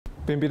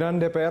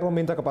Pimpinan DPR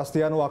meminta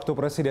kepastian waktu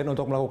Presiden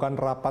untuk melakukan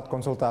rapat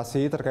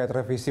konsultasi terkait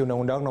revisi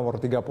Undang-Undang Nomor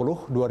 30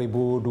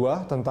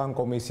 2002 tentang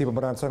Komisi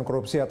Pemberantasan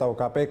Korupsi atau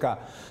KPK.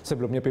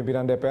 Sebelumnya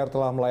pimpinan DPR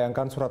telah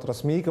melayangkan surat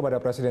resmi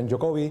kepada Presiden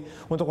Jokowi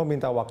untuk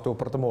meminta waktu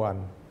pertemuan.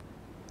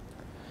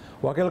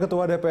 Wakil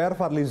Ketua DPR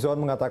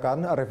Fadlizon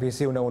mengatakan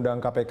revisi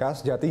Undang-Undang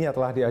KPK sejatinya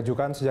telah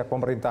diajukan sejak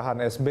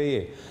pemerintahan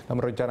SBY.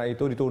 Namun rencana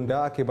itu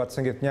ditunda akibat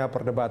sengitnya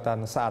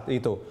perdebatan saat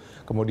itu.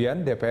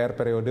 Kemudian DPR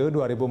periode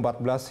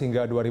 2014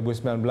 hingga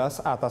 2019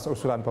 atas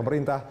usulan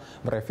pemerintah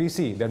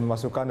merevisi dan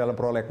memasukkan dalam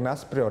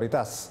prolegnas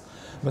prioritas.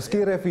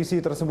 Meski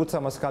revisi tersebut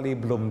sama sekali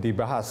belum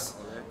dibahas,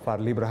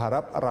 Fadli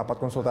berharap rapat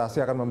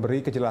konsultasi akan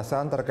memberi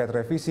kejelasan terkait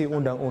revisi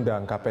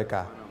Undang-Undang KPK.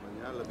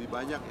 Lebih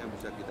banyak yang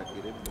bisa kita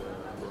kirim ke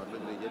luar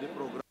negeri. Jadi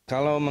program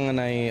kalau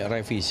mengenai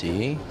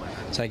revisi,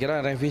 saya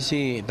kira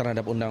revisi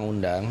terhadap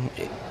undang-undang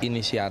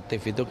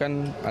inisiatif itu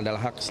kan adalah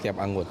hak setiap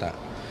anggota.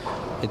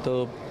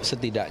 Itu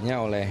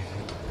setidaknya oleh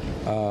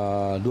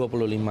 25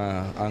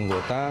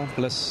 anggota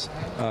plus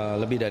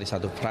lebih dari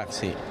satu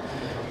fraksi.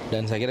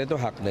 Dan saya kira itu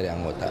hak dari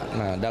anggota.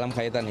 Nah, dalam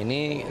kaitan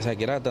ini saya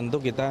kira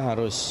tentu kita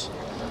harus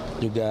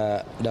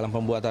juga dalam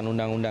pembuatan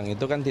undang-undang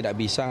itu kan tidak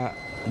bisa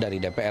dari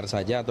DPR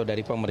saja atau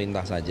dari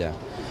pemerintah saja.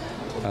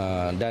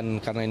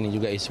 Dan karena ini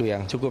juga isu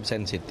yang cukup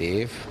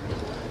sensitif,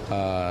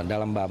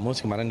 dalam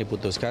Bamus kemarin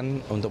diputuskan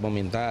untuk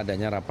meminta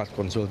adanya rapat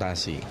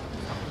konsultasi.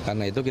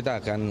 Karena itu kita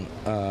akan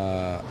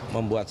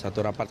membuat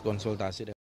satu rapat konsultasi.